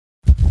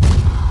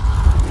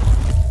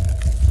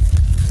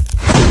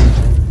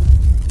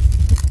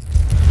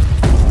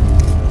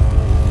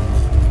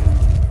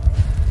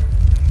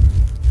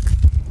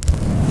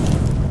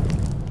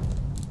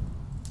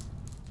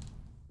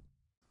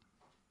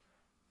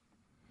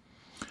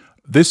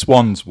This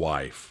one's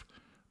wife.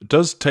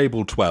 Does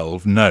Table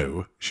 12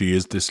 know she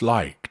is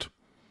disliked?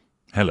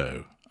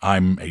 Hello,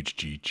 I'm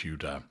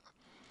hgtudor.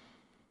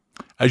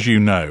 As you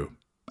know,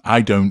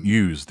 I don't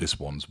use this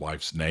one's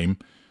wife's name,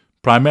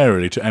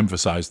 primarily to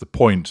emphasize the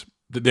point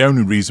that the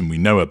only reason we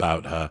know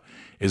about her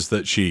is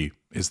that she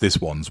is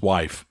this one's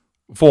wife,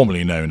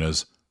 formerly known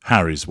as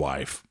Harry's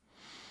wife.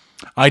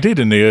 I did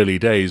in the early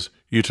days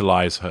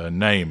utilize her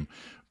name,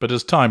 but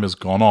as time has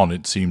gone on,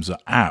 it seems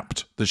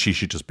apt that she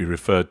should just be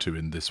referred to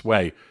in this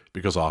way,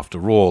 because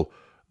after all,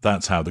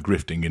 that's how the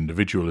grifting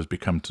individual has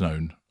become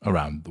known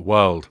around the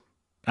world.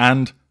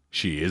 And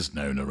she is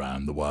known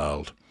around the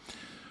world.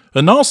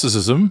 Her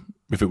narcissism,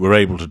 if it were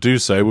able to do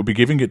so, would be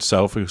giving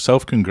itself a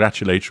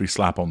self-congratulatory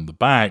slap on the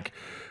back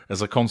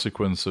as a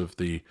consequence of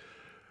the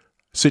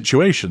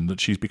situation that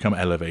she's become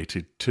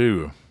elevated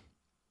to.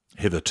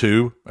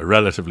 Hitherto, a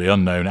relatively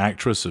unknown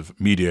actress of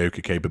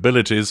mediocre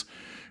capabilities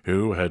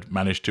who had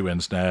managed to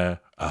ensnare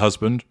a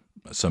husband,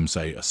 some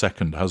say a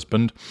second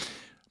husband,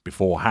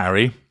 before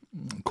Harry,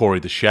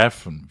 Corey the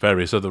chef, and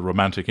various other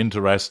romantic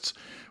interests,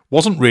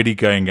 wasn't really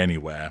going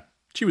anywhere.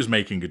 She was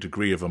making a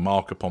degree of a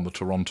mark upon the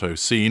Toronto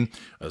scene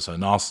as her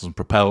narcissism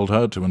propelled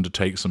her to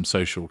undertake some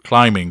social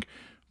climbing,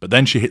 but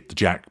then she hit the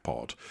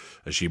jackpot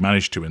as she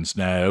managed to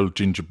ensnare old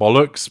Ginger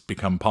Bollocks,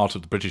 become part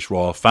of the British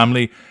royal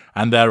family,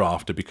 and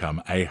thereafter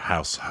become a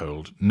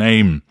household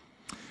name.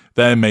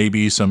 There may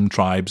be some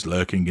tribes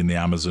lurking in the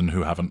Amazon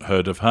who haven't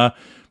heard of her.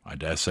 I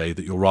dare say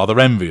that you're rather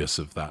envious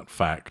of that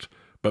fact.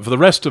 But for the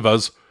rest of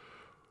us,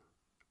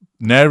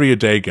 nary a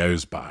day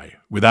goes by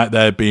without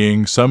there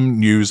being some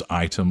news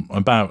item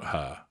about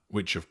her,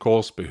 which of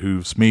course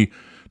behooves me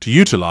to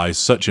utilize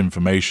such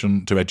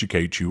information to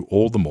educate you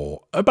all the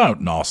more about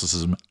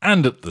narcissism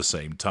and at the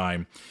same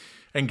time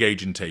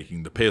engage in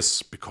taking the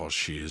piss because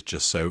she is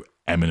just so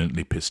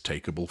eminently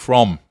piss-takeable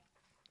from.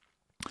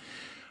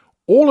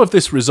 All of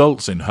this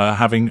results in her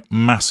having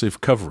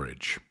massive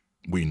coverage.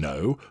 We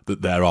know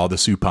that there are the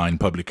supine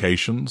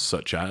publications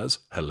such as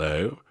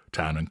Hello,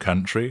 Town and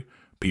Country,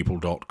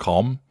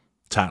 People.com,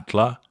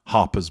 Tatler,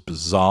 Harper's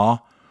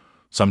Bazaar,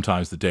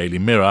 sometimes the Daily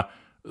Mirror,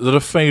 that are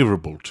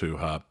favourable to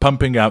her,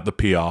 pumping out the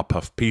PR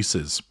puff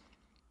pieces.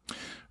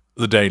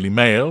 The Daily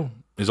Mail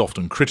is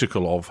often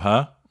critical of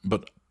her,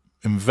 but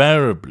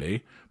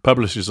invariably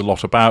publishes a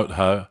lot about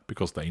her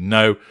because they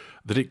know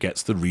that it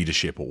gets the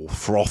readership all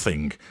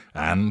frothing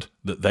and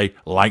that they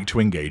like to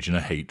engage in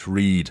a hate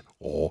read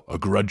or a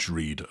grudge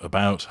read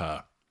about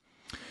her.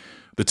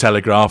 The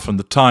Telegraph and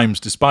the Times,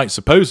 despite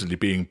supposedly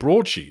being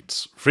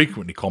broadsheets,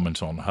 frequently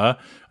comment on her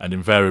and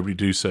invariably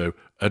do so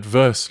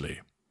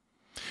adversely.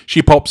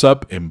 She pops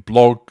up in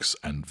blogs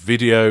and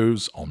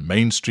videos on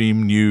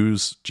mainstream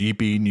news,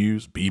 GB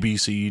News,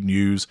 BBC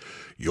News,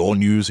 your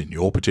news in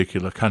your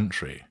particular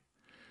country,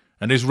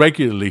 and is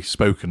regularly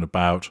spoken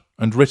about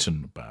and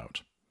written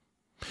about.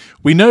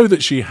 We know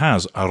that she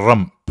has a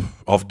rump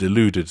of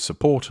deluded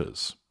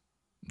supporters,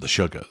 the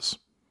sugars.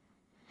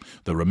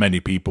 There are many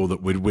people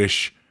that would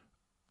wish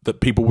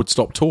that people would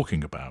stop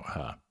talking about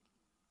her.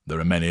 There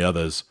are many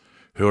others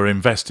who are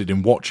invested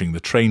in watching the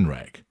train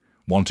wreck,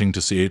 wanting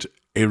to see it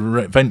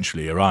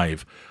eventually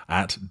arrive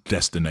at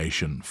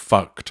destination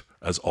fucked,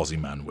 as Aussie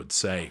Man would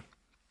say.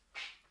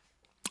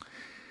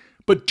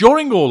 But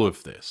during all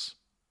of this,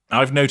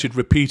 I've noted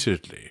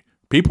repeatedly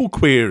people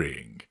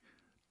querying,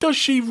 does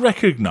she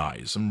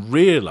recognise and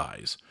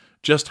realise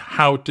just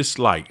how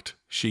disliked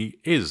she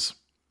is?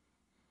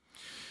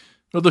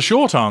 Well, the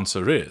short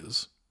answer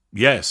is,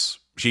 yes,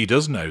 she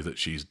does know that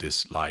she's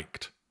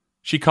disliked.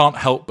 She can't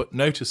help but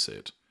notice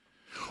it.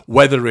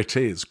 Whether it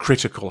is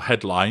critical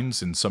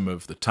headlines in some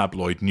of the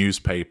tabloid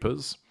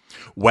newspapers,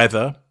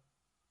 whether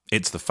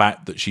it's the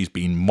fact that she's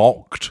been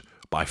mocked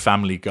by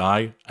Family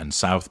Guy and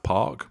South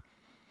Park,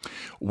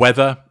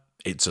 whether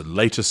it's a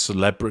latest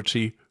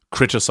celebrity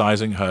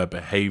criticising her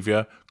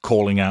behaviour,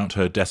 calling out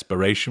her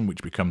desperation,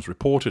 which becomes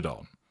reported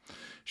on,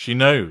 she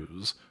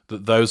knows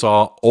that those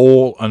are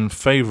all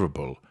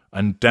unfavourable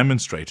and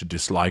demonstrate a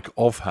dislike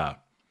of her.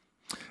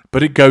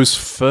 But it goes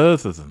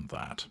further than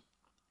that.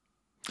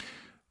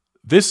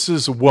 This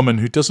is a woman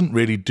who doesn't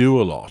really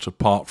do a lot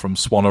apart from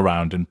swan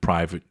around in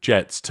private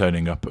jets,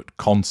 turning up at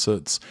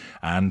concerts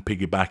and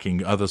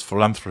piggybacking others'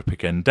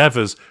 philanthropic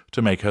endeavours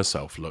to make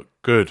herself look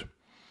good.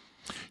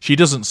 She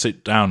doesn't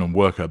sit down and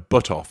work her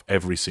butt off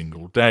every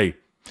single day.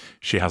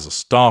 She has a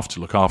staff to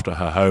look after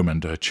her home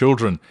and her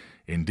children.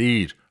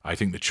 Indeed, I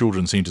think the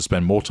children seem to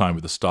spend more time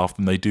with the staff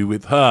than they do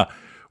with her.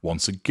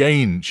 Once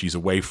again, she's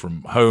away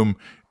from home,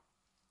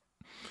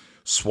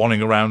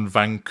 swanning around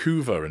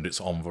Vancouver and its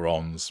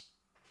environs.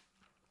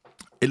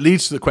 It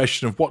leads to the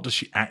question of what does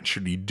she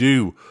actually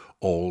do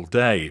all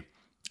day?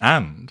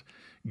 And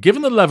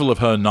given the level of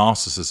her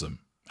narcissism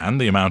and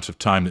the amount of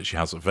time that she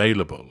has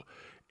available,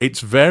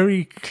 it's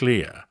very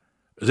clear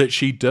that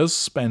she does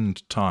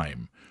spend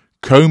time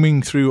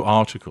combing through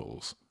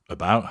articles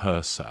about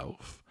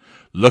herself,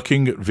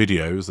 looking at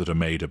videos that are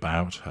made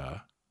about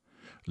her,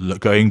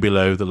 going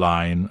below the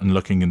line and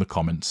looking in the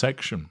comment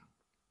section.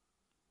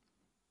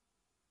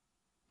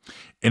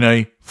 In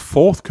a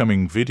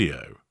forthcoming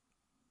video,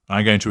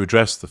 I'm going to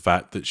address the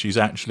fact that she's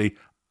actually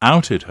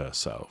outed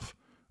herself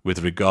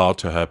with regard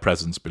to her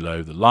presence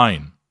below the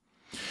line.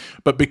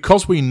 But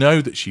because we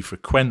know that she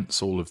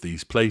frequents all of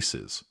these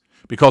places,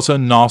 because her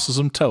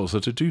narcissism tells her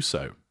to do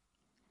so,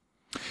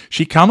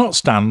 she cannot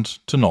stand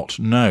to not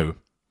know.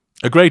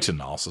 A greater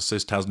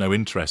narcissist has no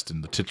interest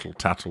in the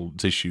tittle-tattle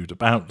issued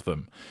about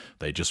them.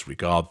 They just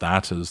regard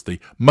that as the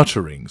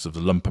mutterings of the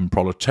lumpen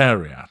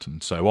proletariat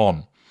and so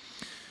on.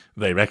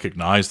 They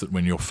recognise that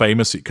when you're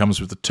famous, it comes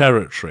with the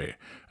territory,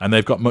 and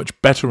they've got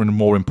much better and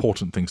more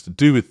important things to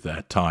do with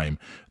their time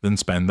than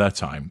spend their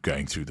time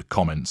going through the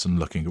comments and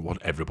looking at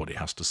what everybody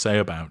has to say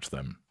about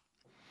them.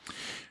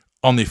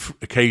 On the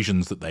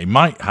occasions that they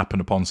might happen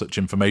upon such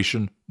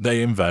information,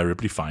 they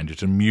invariably find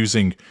it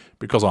amusing,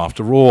 because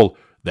after all,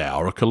 they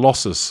are a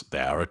colossus, they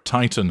are a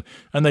titan,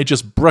 and they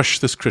just brush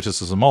this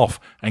criticism off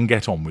and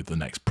get on with the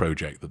next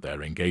project that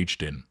they're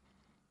engaged in.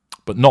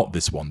 But not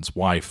this one's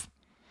wife.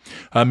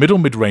 Her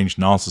mid-range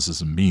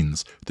narcissism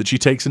means that she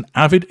takes an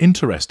avid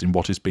interest in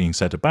what is being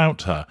said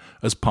about her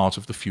as part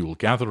of the fuel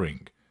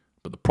gathering.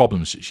 But the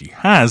problem that she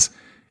has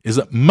is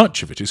that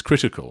much of it is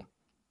critical.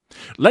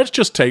 Let's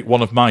just take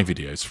one of my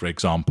videos, for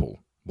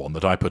example, one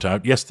that I put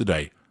out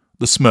yesterday,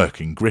 The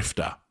Smirking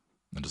Grifter.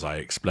 And as I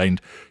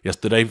explained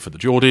yesterday for the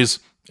Geordies,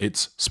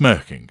 it's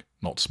smirking,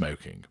 not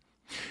smoking.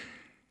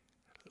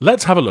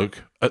 Let's have a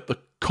look at the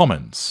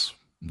comments.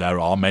 There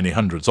are many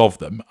hundreds of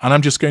them, and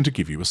I'm just going to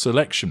give you a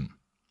selection.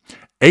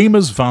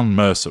 Amos Van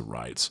Mercer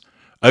writes,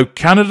 "Oh,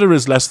 Canada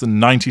is less than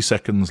 90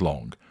 seconds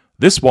long.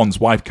 This one's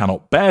wife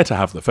cannot bear to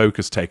have the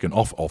focus taken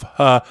off of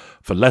her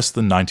for less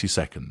than 90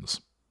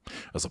 seconds.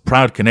 As a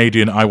proud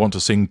Canadian, I want to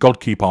sing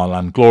God Keep Our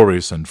Land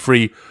Glorious and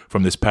Free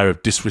from this pair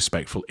of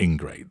disrespectful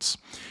ingrates.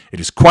 It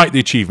is quite the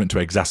achievement to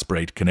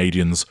exasperate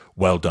Canadians.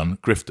 Well done,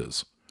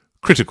 grifters."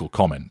 Critical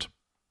comment.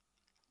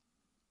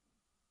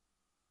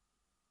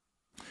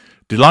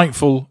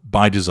 Delightful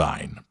by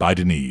design, by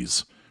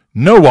Denise.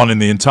 "No one in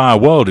the entire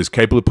world is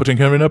capable of putting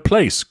her in her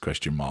place, ?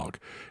 It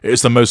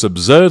is the most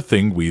absurd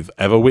thing we've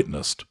ever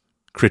witnessed."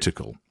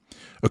 Critical.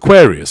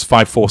 Aquarius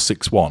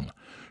 5461.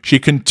 "She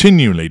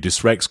continually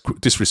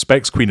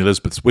disrespects Queen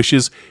Elizabeth's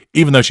wishes,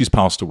 even though she's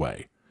passed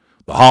away.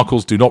 The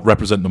Harkles do not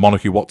represent the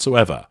monarchy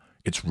whatsoever.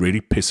 It's really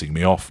pissing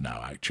me off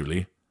now,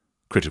 actually."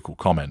 Critical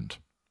comment.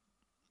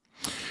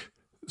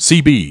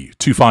 CB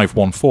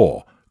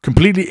 2514.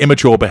 "Completely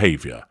immature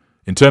behaviour.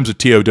 In terms of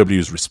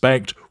TOW's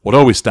respect, what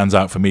always stands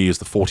out for me is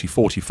the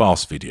 40-40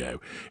 farce video,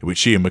 in which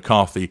she and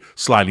McCarthy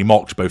slyly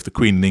mocked both the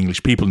Queen and the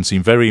English people and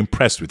seemed very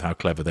impressed with how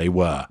clever they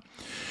were.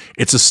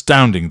 It's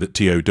astounding that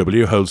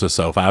TOW holds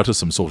herself out as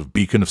some sort of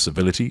beacon of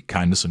civility,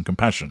 kindness and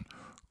compassion."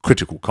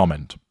 Critical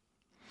comment.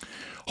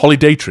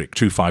 Holidaytrick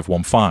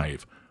 2515.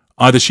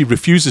 "Either she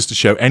refuses to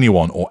show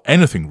anyone or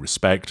anything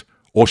respect,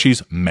 or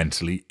she's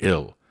mentally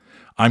ill.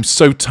 I'm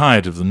so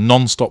tired of the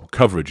non-stop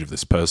coverage of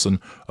this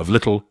person of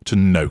little to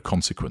no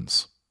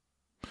consequence."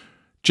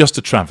 Just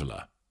a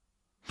Traveller.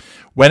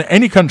 "When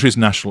any country's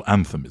national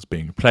anthem is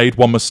being played,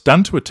 one must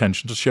stand to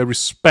attention to show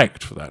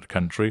respect for that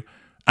country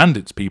and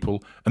its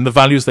people and the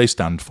values they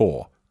stand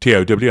for.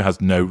 TOW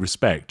has no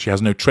respect. She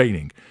has no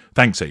training.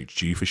 Thanks,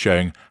 HG, for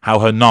showing how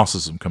her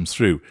narcissism comes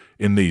through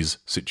in these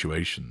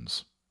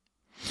situations."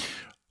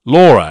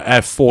 Laura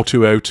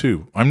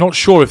F4202. "I'm not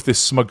sure if this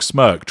smug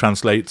smirk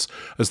translates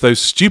as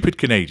those stupid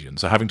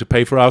Canadians are having to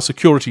pay for our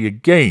security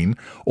again,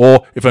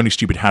 or if only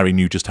stupid Harry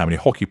knew just how many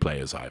hockey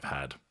players I've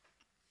had."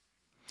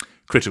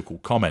 Critical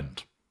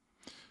comment.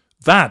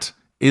 That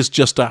is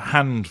just a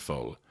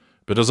handful,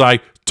 but as I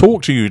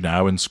talk to you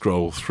now and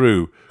scroll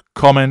through,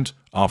 comment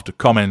after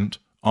comment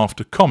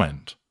after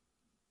comment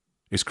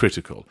is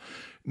critical.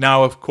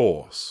 Now, of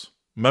course,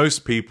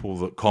 most people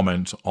that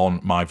comment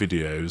on my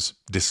videos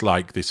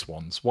dislike this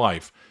one's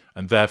wife,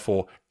 and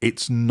therefore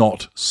it's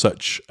not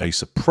such a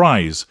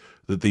surprise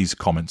that these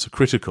comments are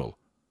critical.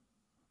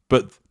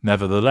 But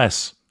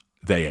nevertheless,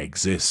 they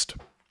exist.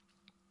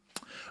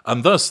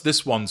 And thus,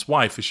 this one's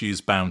wife, as she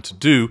is bound to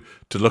do,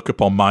 to look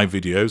upon my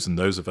videos and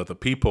those of other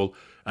people,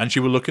 and she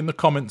will look in the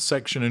comments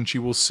section and she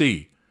will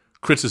see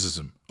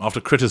criticism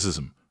after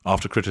criticism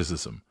after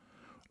criticism.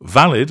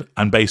 Valid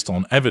and based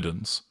on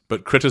evidence,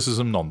 but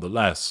criticism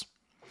nonetheless.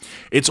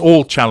 It's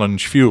all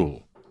challenge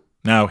fuel.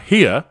 Now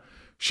here,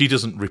 she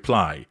doesn't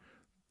reply.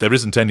 There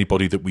isn't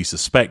anybody that we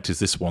suspect is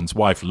this one's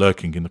wife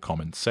lurking in the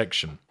comments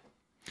section.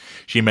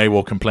 She may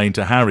well complain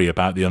to Harry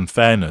about the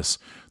unfairness,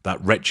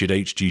 that wretched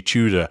HG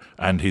Tudor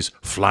and his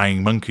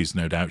flying monkeys,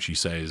 no doubt she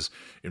says,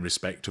 in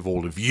respect of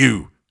all of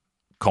you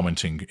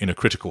commenting in a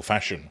critical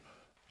fashion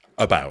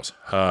about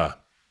her.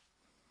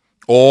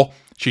 Or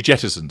she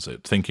jettisons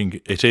it,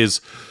 thinking it is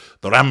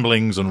the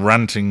ramblings and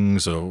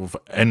rantings of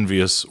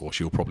envious, or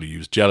she'll probably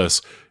use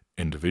jealous,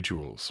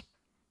 individuals.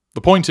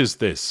 The point is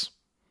this.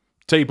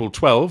 Table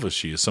 12, as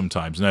she is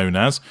sometimes known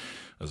as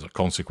a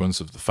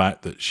consequence of the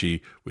fact that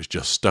she was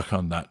just stuck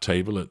on that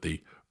table at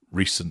the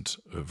recent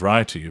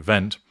variety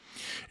event,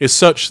 is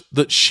such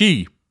that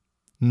she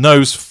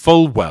knows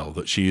full well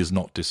that she is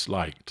not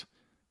disliked.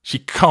 She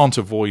can't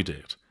avoid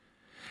it.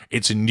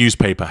 It's in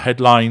newspaper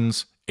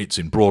headlines, It's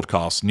in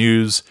broadcast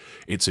news,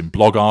 it's in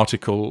blog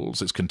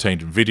articles, it's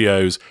contained in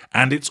videos,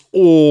 and it's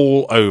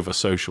all over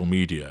social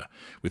media,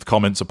 with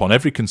comments upon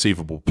every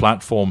conceivable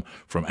platform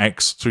from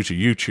X through to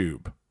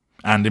YouTube,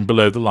 and in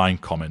below-the-line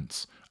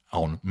comments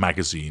on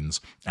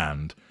magazines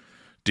and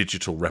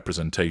digital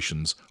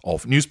representations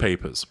of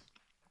newspapers.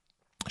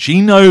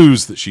 She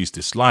knows that she's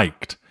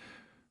disliked,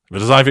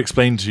 but as I've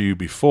explained to you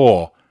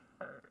before,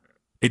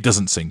 it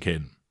doesn't sink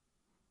in.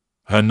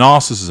 Her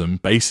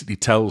narcissism basically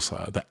tells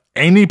her that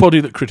anybody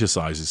that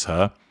criticises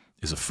her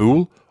is a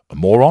fool, a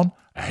moron,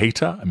 a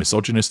hater, a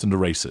misogynist and a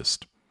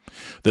racist.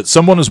 That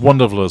someone as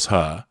wonderful as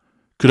her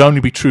could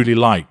only be truly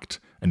liked,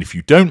 and if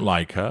you don't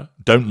like her,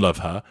 don't love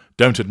her,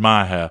 don't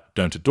admire her,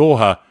 don't adore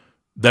her,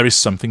 there is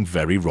something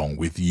very wrong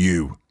with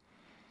you.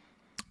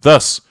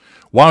 Thus,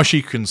 while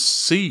she can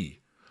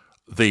see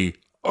the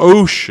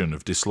ocean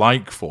of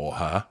dislike for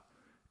her,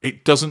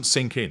 it doesn't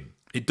sink in.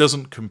 It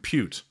doesn't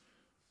compute.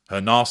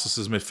 Her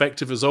narcissism,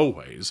 effective as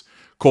always,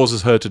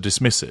 causes her to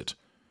dismiss it.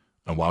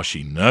 And while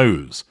she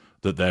knows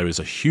that there is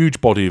a huge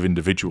body of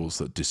individuals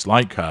that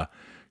dislike her,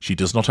 she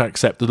does not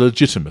accept the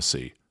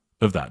legitimacy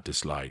of that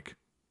dislike.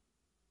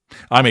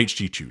 I'm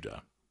H.G.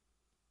 Tudor.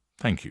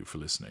 Thank you for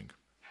listening.